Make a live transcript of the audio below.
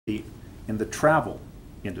in the travel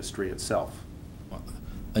industry itself?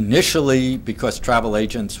 Initially, because travel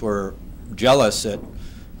agents were jealous at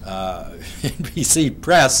NBC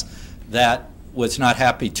Press, that was not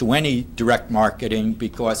happy to any direct marketing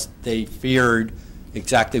because they feared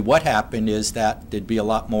exactly what happened is that there'd be a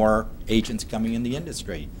lot more agents coming in the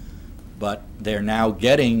industry. But they're now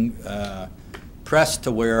getting press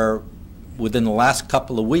to where within the last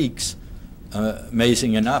couple of weeks,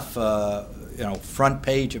 amazing enough, front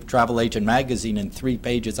page of Travel Agent Magazine and 3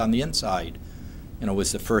 pages on the inside,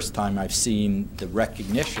 was the first time I've seen the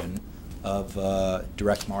recognition of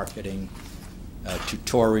direct marketing,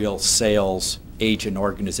 tutorial sales, agent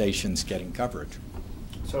organizations getting coverage.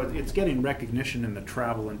 So it's getting recognition in the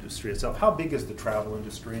travel industry itself. How big is the travel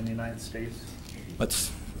industry in the United States?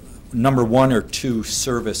 It's number 1 or 2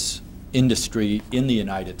 service industry in the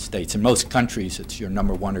United States. In most countries, it's your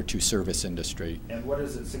number 1 or 2 service industry. And what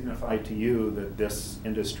does it signify to you that this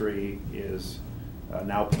industry is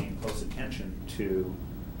now paying close attention to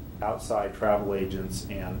outside travel agents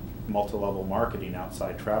and multi-level marketing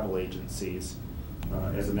outside travel agencies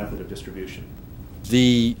as a method of distribution?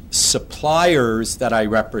 The suppliers that I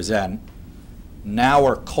represent now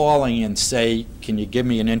are calling and say, can you give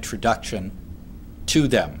me an introduction to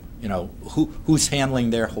them? Who's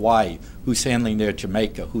handling their Hawaii, who's handling their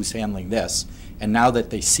Jamaica, who's handling this? And now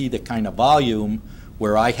that they see the kind of volume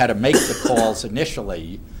where I had to make the calls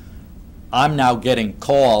initially, I'm now getting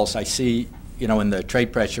calls. I see, in the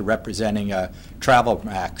trade press you're representing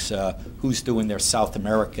TravelMax, who's doing their South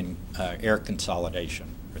American air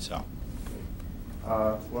consolidation or so.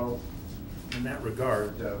 Well, in that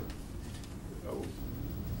regard,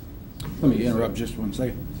 let me interrupt just 1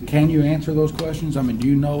 second. Can you answer those questions? I mean, do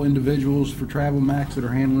you know individuals for TravelMax that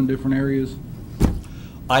are handling different areas?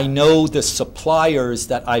 I know the suppliers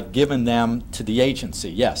that I've given them to the agency,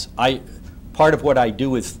 yes. Part of what I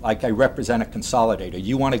do is, like, I represent a consolidator.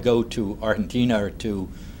 You want to go to Argentina or to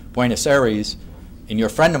Buenos Aires, and you're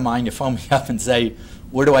a friend of mine, you phone me up and say,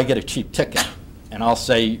 where do I get a cheap ticket? And I'll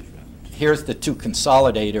say, here's the 2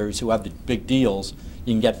 consolidators who have the big deals.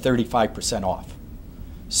 You can get 35% off.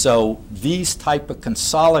 So these type of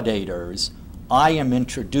consolidators I am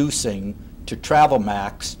introducing to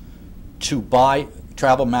TravelMax to buy,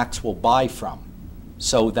 TravelMax will buy from,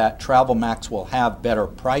 so that TravelMax will have better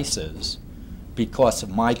prices because of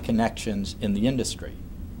my connections in the industry.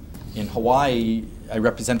 In Hawaii, I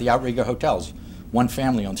represent the Outrigger hotels. One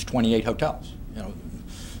family owns 28 hotels.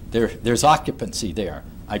 There's occupancy there.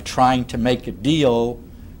 I'm trying to make a deal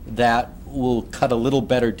that will cut a little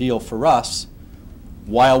better deal for us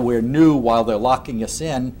while we're new, while they're locking us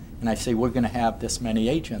in, and I say we're going to have this many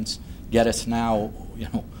agents, get us now,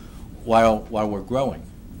 while we're growing.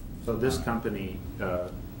 So this company, the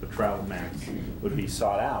TravelMax, would be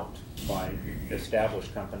sought out by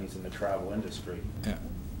established companies in the travel industry. Yeah.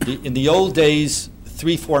 In the old days,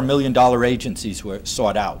 $3-4 million agencies were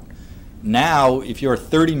sought out. Now, if you're a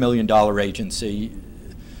 $30 million agency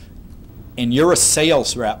and you're a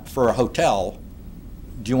sales rep for a hotel,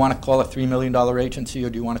 do you want to call a $3 million agency or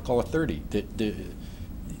do you want to call a 30?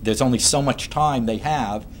 There's only so much time they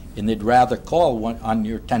have, and they'd rather call one on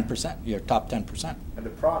your 10%, your top 10%. And the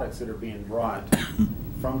products that are being brought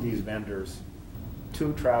from these vendors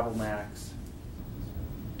to TravelMax,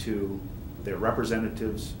 to their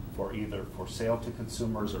representatives for either for sale to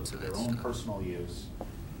consumers or for their own personal use,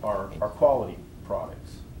 are quality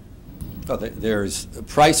products. Oh, there's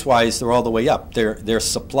price-wise, they're all the way up. They're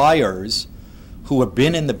suppliers who have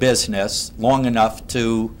been in the business long enough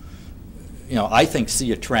to, I think,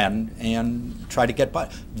 see a trend and try to get by.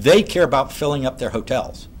 They care about filling up their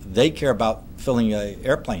hotels. They care about filling an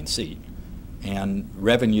airplane seat. And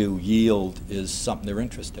revenue yield is something they're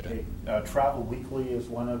interested in. Travel Weekly is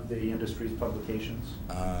one of the industry's publications?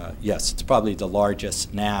 Yes, it's probably the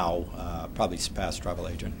largest now, probably surpassed Travel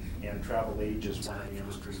Agent. And Travel Age is one of the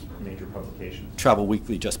industry's major publications? Travel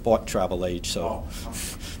Weekly just bought Travel Age, so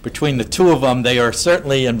between the 2 of them, they are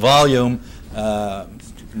certainly in volume.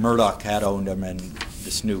 Murdoch had owned them, and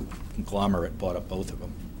this new conglomerate bought up both of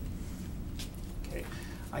them. Okay.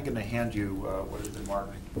 I'm going to hand you what has been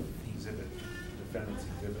marked exhibit, defendant's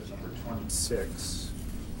exhibit number 26.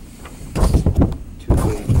 2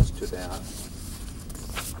 pages to that.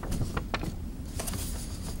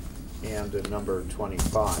 And number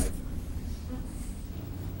 25.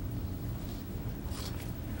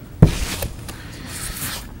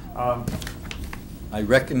 I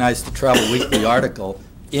recognize the Travel Weekly article.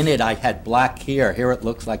 In it, I had black hair. Here it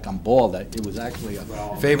looks like I'm bald. It was actually a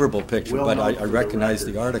favorable picture, but I recognize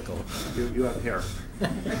the article. You have hair.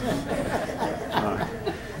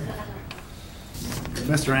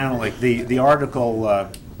 Mr. Anolik, the article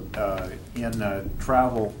in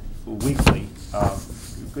Travel Weekly,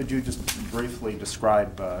 could you just briefly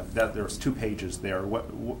describe that there's 2 pages there?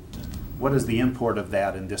 What is the import of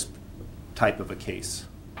that in this type of a case?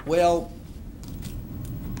 Well,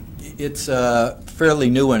 it's fairly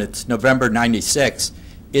new, and it's November '96.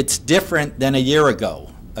 It's different than a year ago.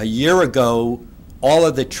 A year ago, all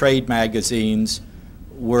of the trade magazines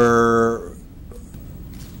were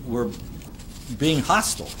being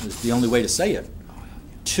hostile, is the only way to say it,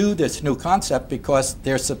 to this new concept because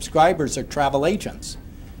their subscribers are travel agents.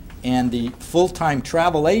 And the full-time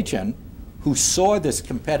travel agent who saw this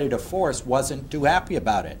competitive force wasn't too happy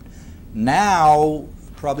about it. Now,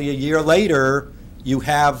 probably a year later, you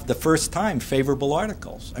have the first time favorable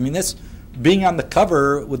articles. I mean, this being on the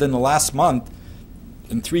cover within the last month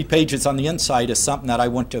and 3 pages on the inside is something that I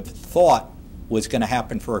wouldn't have thought was going to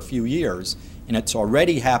happen for a few years. And it's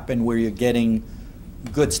already happened where you're getting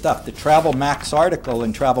good stuff. The TravelMax article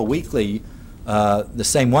in Travel Weekly, the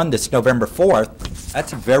same one that's November 4th,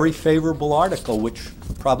 that's a very favorable article, which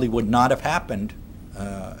probably would not have happened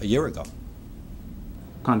a year ago.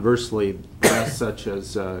 Conversely, press such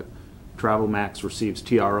as TravelMax receives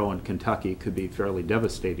TRO in Kentucky could be fairly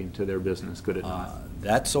devastating to their business, could it not?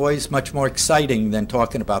 That's always much more exciting than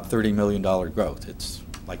talking about $30 million growth. It's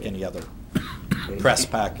like any other press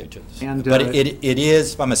packages. And, but it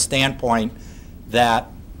is from a standpoint that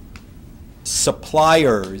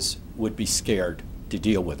suppliers would be scared to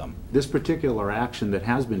deal with them. This particular action that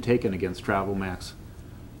has been taken against TravelMax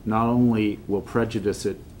not only will prejudice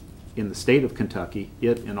it in the state of Kentucky,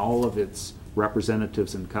 it and all of its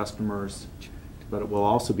representatives and customers, but it will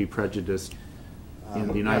also be prejudiced in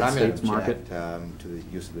the United States market. To the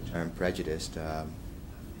use of the term prejudiced.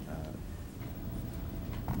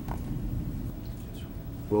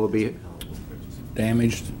 Will it be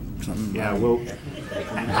Damaged? Something? Yeah, we'll.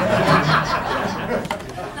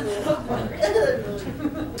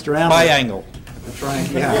 Mr. Anolik. Triangle.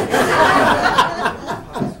 Triangle, yeah.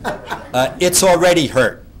 It's already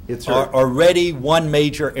hurt. It's hurt. Already one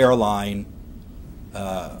major airline,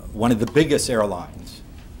 one of the biggest airlines,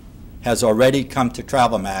 has already come to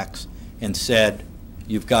TravelMax and said,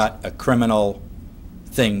 you've got a criminal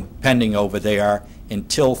thing pending over there.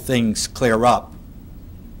 Until things clear up,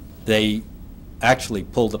 they actually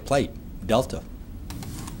pulled the plate. Delta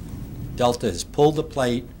has pulled the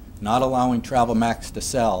plate, not allowing TravelMax to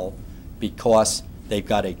sell because they've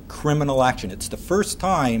got a criminal action. It's the first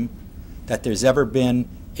time that there's ever been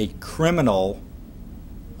a criminal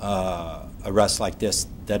arrest like this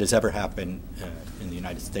that has ever happened in the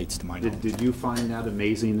United States, to my knowledge. Did you find that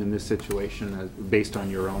amazing in this situation, based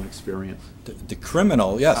on your own experience? The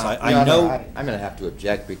criminal, yes, I know. I'm going to have to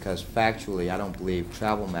object because factually I don't believe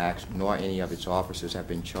TravelMax nor any of its officers have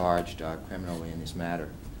been charged criminally in this matter.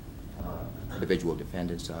 Individual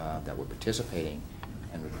defendants that were participating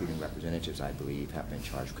and recruiting representatives, I believe, have been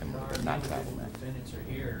charged criminally, but not TravelMax. Defendants are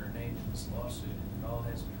here, are named in this lawsuit, and it all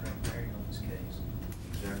has a direct bearing on this case.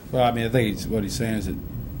 Well, I mean, I think what he's saying is that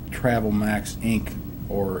TravelMax Inc.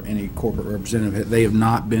 or any corporate representative, they have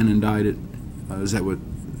not been indicted. Is that what?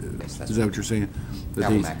 Yes, is that what you're saying?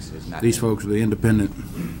 That TravelMax is not. These folks are the independent.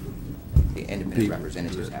 The independent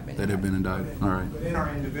representatives have been that have been indicted. All right. But in our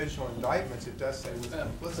individual indictments, it does say with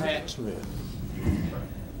implicit.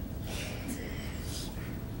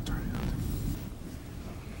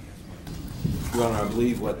 Your Honor, I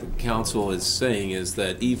believe what the counsel is saying is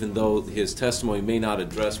that even though his testimony may not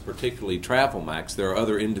address particularly TravelMax, there are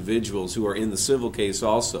other individuals who are in the civil case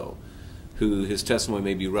also, who his testimony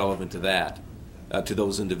may be relevant to that, to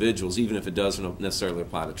those individuals, even if it doesn't necessarily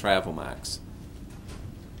apply to TravelMax.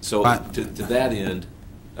 So to that end,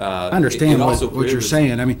 I understand what you're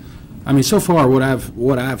saying. I mean, so far what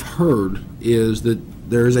I've heard is that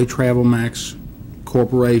there is a TravelMax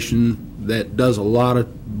corporation that does a lot of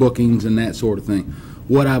bookings and that sort of thing.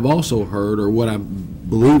 What I've also heard, or what I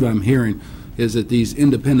believe I'm hearing, is that these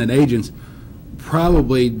independent agents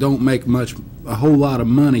probably don't make a whole lot of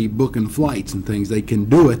money booking flights and things. They can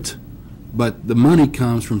do it, but the money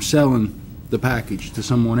comes from selling the package to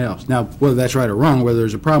someone else. Now, whether that's right or wrong, whether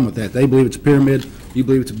there's a problem with that, they believe it's a pyramid, you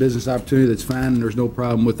believe it's a business opportunity, that's fine, and there's no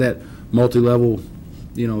problem with that multi-level,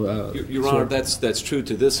 Your Honor, that's true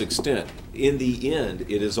to this extent. In the end,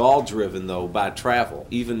 it is all driven, though, by travel.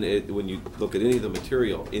 Even when you look at any of the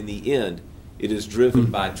material, in the end, it is driven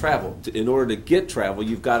by travel. In order to get travel,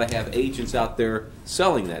 you've got to have agents out there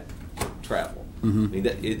selling that travel. I mean,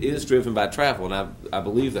 it is driven by travel, and I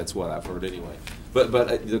believe that's what I've heard anyway. But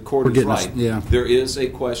the court is right. Yeah. There is a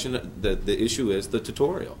question. The issue is the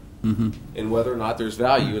tutorial. and whether or not there's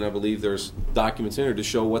value, and I believe there's documents in here to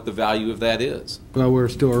show what the value of that is. Well, we're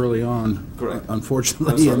still early on, Correct.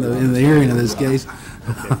 Unfortunately, in the hearing of this case.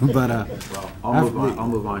 But Well, I'll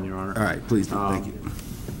move on, Your Honor. all right, please do. Thank you.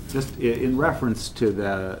 Just in reference to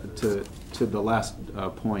the last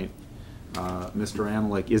point, Mr.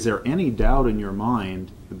 Anolik, is there any doubt in your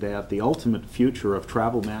mind that the ultimate future of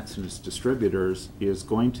TravelMax and its distributors is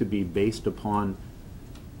going to be based upon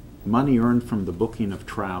money earned from the booking of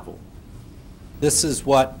travel? This is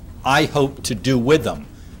what I hope to do with them,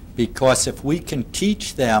 because if we can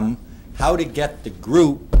teach them how to get the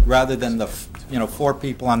group rather than the 4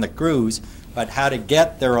 people on the cruise, but how to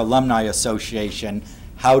get their alumni association,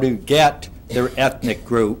 how to get their ethnic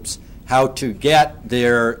groups, how to get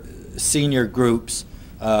their senior groups,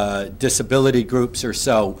 disability groups or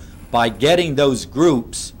so. By getting those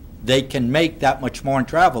groups, they can make that much more in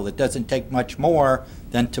travel. It doesn't take much more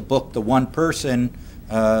than to book the one person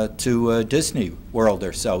to Disney World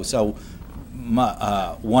or so. So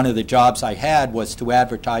one of the jobs I had was to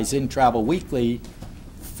advertise in Travel Weekly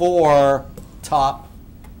for top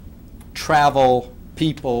travel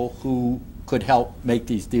people who could help make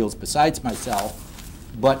these deals besides myself,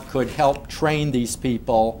 but could help train these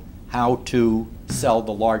people how to sell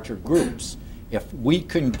the larger groups. If we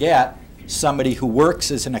can get somebody who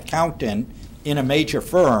works as an accountant in a major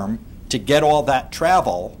firm to get all that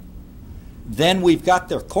travel, then we've got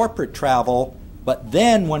their corporate travel, but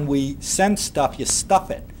then when we send stuff, you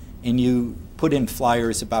stuff it and you put in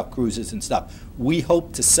flyers about cruises and stuff. We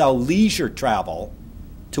hope to sell leisure travel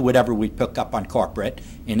to whatever we pick up on corporate,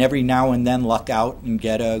 and every now and then luck out and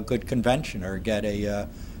get a good convention or get a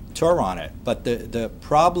tour on it. But the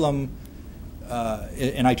problem,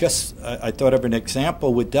 and I thought of an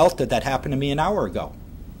example with Delta that happened to me an hour ago.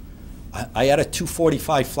 I had a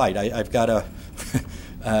 2:45 flight. I've got to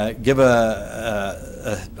I'm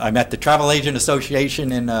at the Travel Agent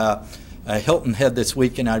Association in Hilton Head this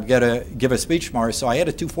week, and I've got to give a speech tomorrow. So I had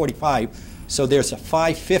a 2:45. So there's a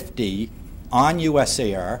 5:50 on US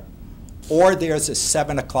Air, or there's a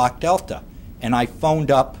 7 o'clock Delta. And I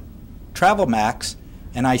phoned up TravelMax,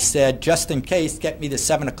 and I said, just in case, get me the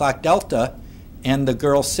 7 o'clock Delta. And the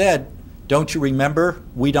girl said, don't you remember,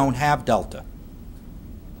 we don't have Delta.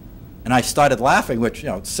 And I started laughing, which,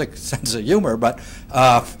 sick sense of humor, but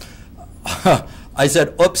I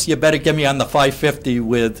said, oops, you better get me on the 5:50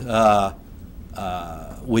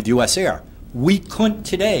 with US Air. We couldn't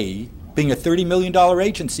today, being a $30 million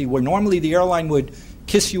agency, where normally the airline would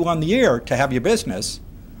kiss you on the ear to have your business,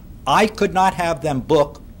 I could not have them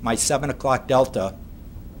book my 7 o'clock Delta.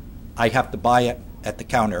 I have to buy it at the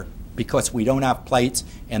counter because we don't have plates,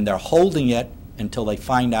 and they're holding it until they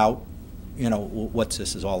find out, what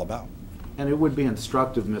this is all about. And it would be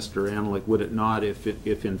instructive, Mr. Anolik, would it not,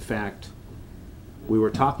 if in fact we were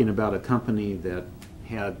talking about a company that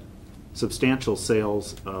had substantial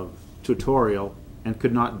sales of tutorial and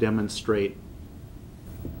could not demonstrate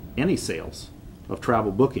any sales of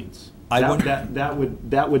travel bookings.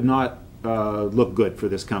 That would not look good for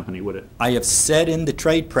this company, would it? I have said in the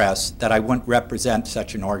trade press that I wouldn't represent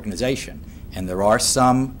such an organization, and there are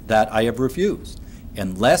some that I have refused.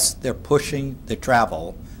 Unless they're pushing the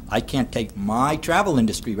travel, I can't take my travel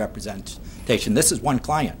industry representation. This is one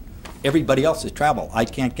client. Everybody else is travel. I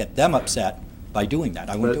can't get them upset by doing that.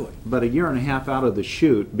 I won't do it. But a year and a half out of the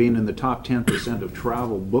chute, being in the top 10% of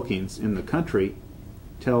travel bookings in the country,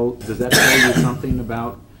 does that tell you something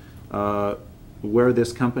about where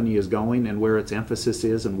this company is going and where its emphasis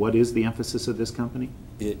is, and what is the emphasis of this company?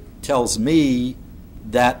 It tells me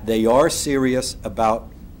that they are serious about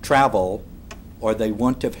travel, or they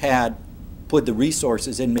wouldn't have put the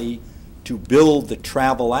resources in me to build the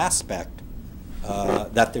travel aspect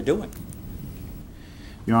that they're doing.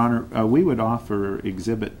 Your Honor, we would offer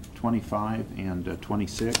Exhibit 25 and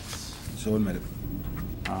 26. So admitted.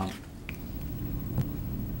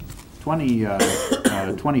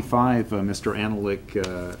 25, Mr. Anolik,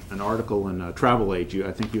 an article in Travel Age.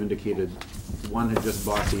 I think you indicated one had just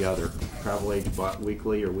bought the other. Travel Age bought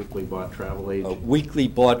Weekly, or Weekly bought Travel Age? Weekly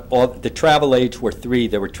bought all. The Travel Age were 3.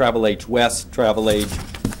 There were Travel Age West, Travel Age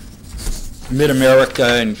Mid-America,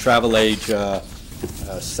 and Travel Age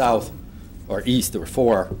South or East. There were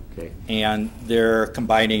 4. Okay. And they're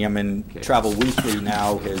combining them, and Okay. Travel Weekly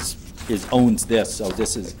now owns this, so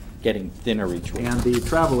this is getting thinner each week. And the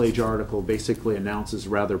Travel Age article basically announces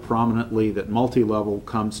rather prominently that multi-level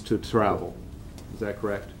comes to travel. Is that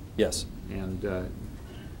correct? Yes. And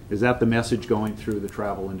is that the message going through the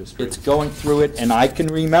travel industry? It's going through it, and I can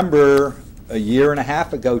remember a year and a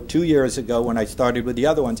half ago, 2 years ago, when I started with the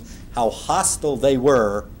other ones, how hostile they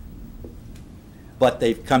were but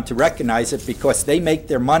they've come to recognize it because they make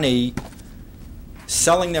their money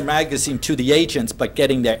selling their magazine to the agents but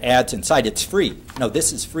getting their ads inside. It's free. No,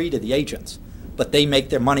 this is free to the agents. But they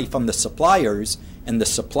make their money from the suppliers, and the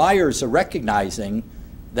suppliers are recognizing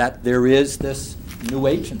that there is this new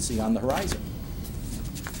agency on the horizon.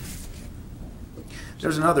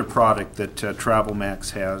 There's another product that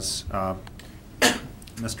TravelMax has,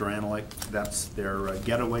 Mr. Anolik. That's their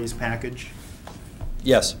Getaways package.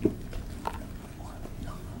 Yes.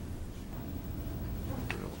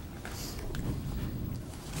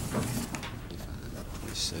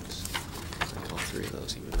 All three of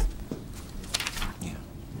those he would. Yeah.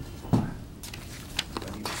 I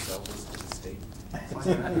need to sell this to the state.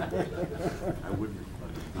 I wouldn't.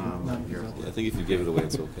 I think if you give it away,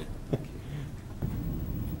 it's okay.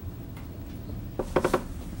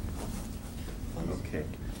 Okay.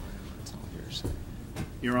 It's all yours.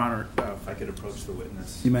 Your Honor, if I could approach the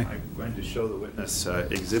witness. You may. I'm going to show the witness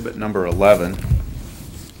exhibit number 11.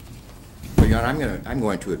 Well, Your Honor, I'm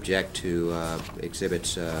going to object to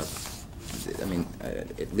exhibits, at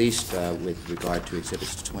least with regard to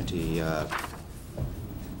exhibits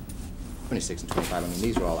 26 and 25. I mean,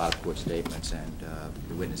 these are all out-of-court statements, and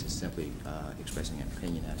the witness is simply expressing an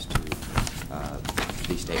opinion as to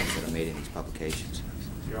these statements that are made in these publications.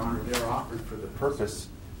 Your Honor, they're offered for the purpose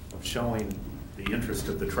of showing the interest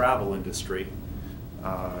of the travel industry,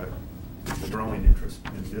 the growing interest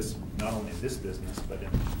in this, not only in this business, but in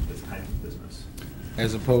this type of business.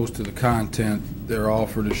 As opposed to the content, they're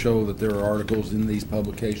offered to show that there are articles in these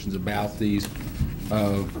publications about these.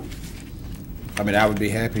 I would be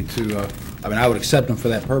happy to, I would accept them for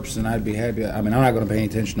that purpose, and I'd be happy. I'm not going to pay any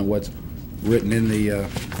attention to what's written in the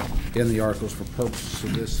articles for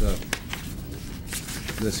purposes of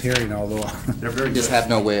this hearing, although We just have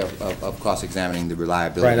no way of cross-examining the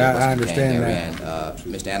reliability Right, of what's I contained understand therein.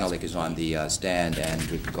 Mr. Anolik is on the stand, and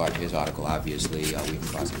with regard to his article, obviously, we can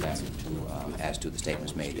cross-examine as to the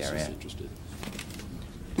statements made therein.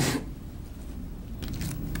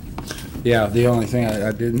 Yeah, the only thing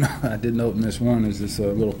I did note in this one is this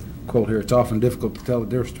little quote here. It's often difficult to tell the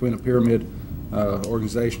difference between a pyramid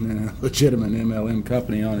organization and a legitimate MLM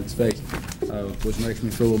company on its face, which makes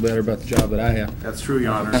me feel a little better about the job that I have. That's true,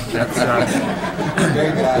 Your Honor.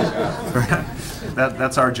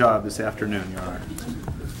 That's our job this afternoon, Your Honor.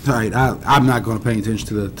 All right, I'm not going to pay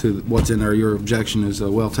attention to what's in there. Your objection is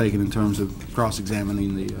well taken in terms of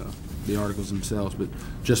cross-examining the articles themselves, but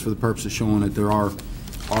just for the purpose of showing that there are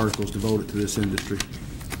articles devoted to this industry,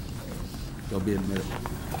 they'll be admitted.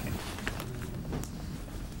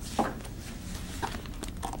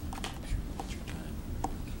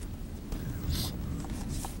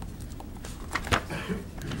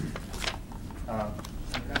 I'm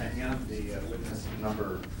going to hand the witness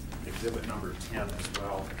exhibit number 10 as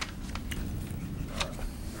well.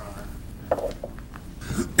 Your Honor.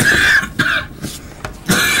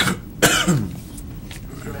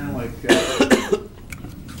 Mr. Anolik,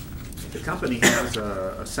 the company has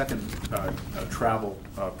a second travel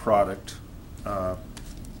product,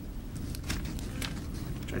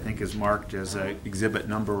 which I think is marked as exhibit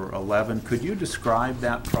number 11. Could you describe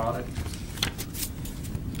that product?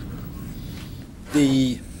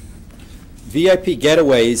 The VIP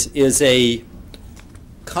Getaways is a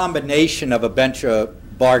combination of a bunch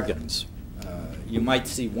of bargains. You might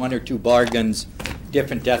see one or two bargains,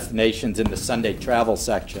 different destinations in the Sunday travel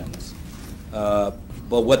sections. But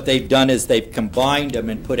what they've done is they've combined them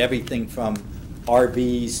and put everything from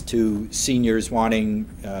RVs to seniors wanting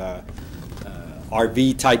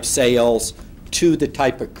RV-type sales to the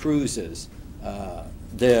type of cruises.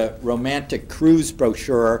 The romantic cruise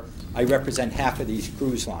brochure, I represent half of these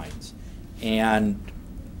cruise lines. And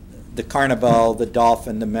the Carnival, the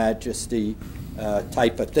Dolphin, the Majesty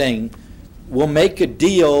type of thing will make a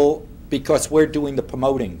deal because we're doing the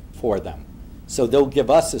promoting for them. So they'll give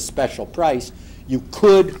us a special price. You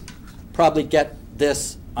could probably get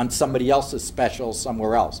this on somebody else's special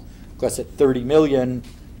somewhere else, because at $30 million,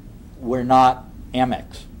 we're not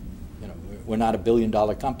Amex. We're not a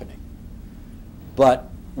billion-dollar company. But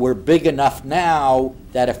we're big enough now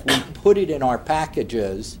that if we put it in our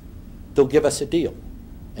packages, they'll give us a deal.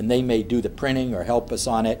 And they may do the printing or help us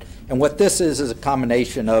on it. And what this is a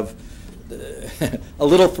combination of a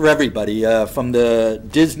little for everybody, from the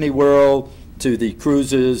Disney World to the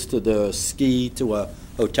cruises to the ski to a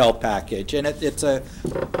hotel package. And it's a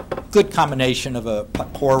good combination of a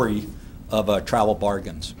potpourri of travel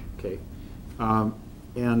bargains. Okay.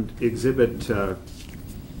 And exhibit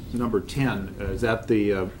number 10, is that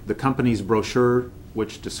the company's brochure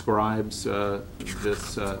which describes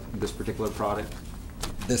this particular product?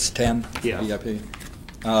 This 10 Yes. VIP.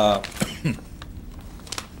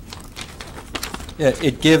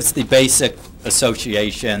 It gives the basic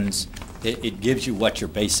associations. It gives you what your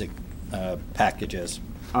basic package is.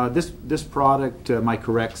 This product, am I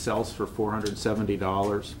correct, sells for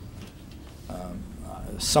 $470?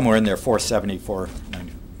 Somewhere in there, $470,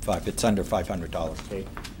 $495. It's under $500.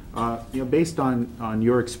 Okay. Based on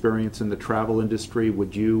your experience in the travel industry,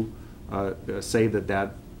 would you say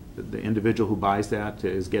that the individual who buys that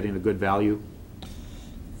is getting a good value?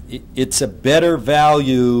 It's a better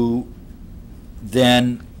value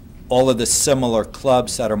than all of the similar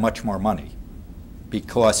clubs that are much more money.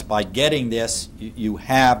 Because by getting this, you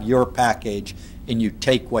have your package and you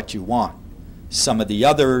take what you want. Some of the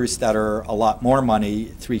others that are a lot more money,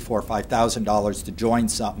 $3,000, $4,000, $5,000 to join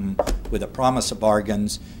something with a promise of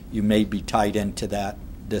bargains, you may be tied into that.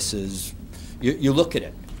 This is, you look at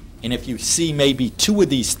it. And if you see maybe two of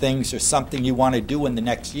these things or something you want to do in the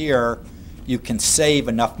next year, you can save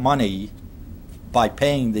enough money by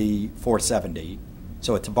paying the $470.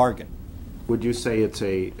 So it's a bargain. Would you say it's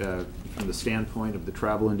from the standpoint of the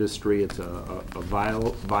travel industry, it's a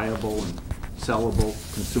viable and sellable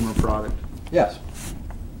consumer product? Yes.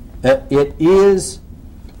 It is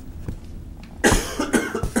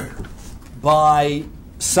by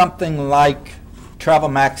something like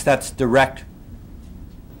TravelMax that's direct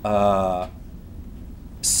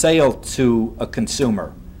sale to a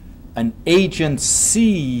consumer. An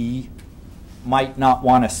agency might not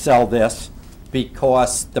want to sell this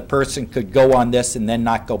because the person could go on this and then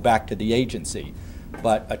not go back to the agency.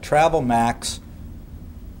 But a TravelMax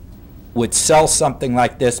would sell something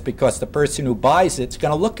like this because the person who buys it's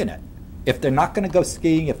going to look in it. If they're not going to go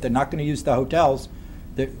skiing, if they're not going to use the hotels,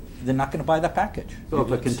 they're not going to buy the package.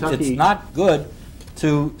 So if It's not good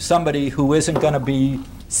to somebody who isn't going to be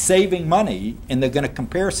saving money, and they're going to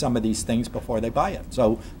compare some of these things before they buy it.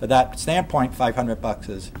 So, from that standpoint, $500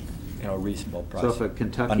 is, a reasonable price. So, if a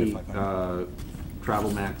Kentucky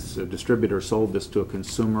TravelMax distributor sold this to a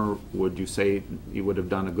consumer, would you say you would have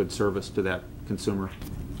done a good service to that consumer?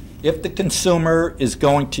 If the consumer is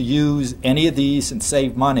going to use any of these and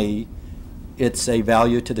save money, it's a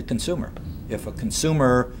value to the consumer. If a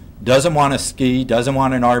consumer doesn't want to ski, doesn't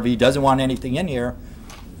want an RV, doesn't want anything in here,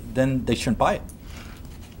 then they shouldn't buy it.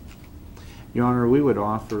 Your Honor, we would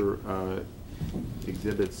offer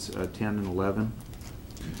Exhibits 10 and 11.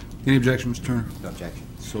 Any objection, Mr. Turner? No objection.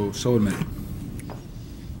 So admitted.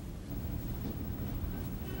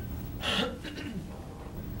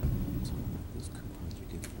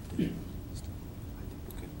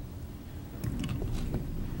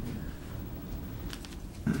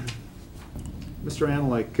 Mr.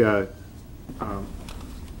 Anolik,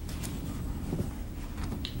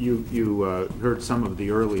 you heard some of the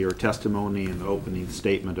earlier testimony in the opening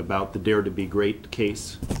statement about the Dare to Be Great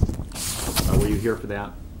case. Were you here for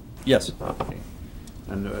that? Yes. Okay.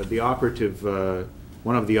 And the operative,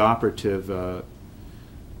 one of the operative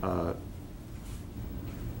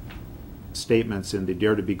statements in the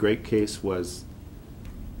Dare to Be Great case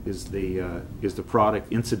is the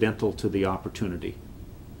product incidental to the opportunity.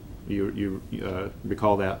 You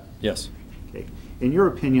recall that? Yes. Okay. In your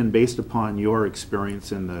opinion, based upon your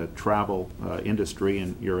experience in the travel industry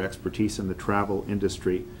and your expertise in the travel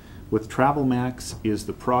industry, with TravelMax, is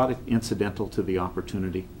the product incidental to the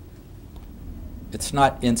opportunity? It's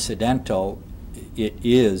not incidental. It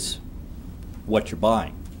is what you're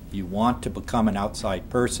buying. You want to become an outside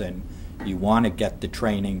person. You want to get the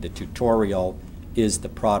training. The tutorial is the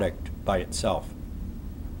product by itself.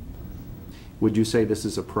 Would you say this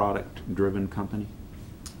is a product-driven company?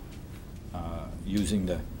 Using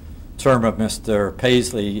the term of Mr.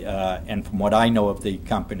 Paisley, and from what I know of the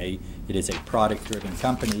company, it is a product-driven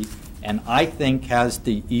company, and I think has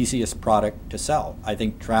the easiest product to sell. I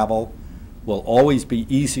think travel will always be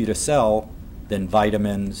easier to sell than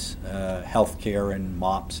vitamins, healthcare, and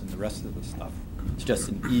mops, and the rest of the stuff. It's just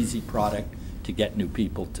an easy product to get new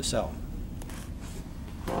people to sell.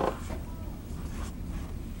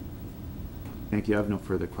 Thank you. I have no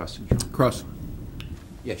further questions. Cross.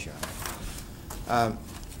 Yes, Your Honor.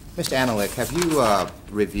 Mr. Anolik, have you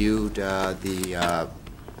reviewed the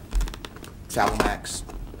TravelMax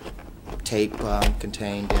tape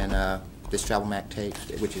contained in this TravelMax tape,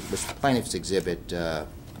 which was Plaintiff's Exhibit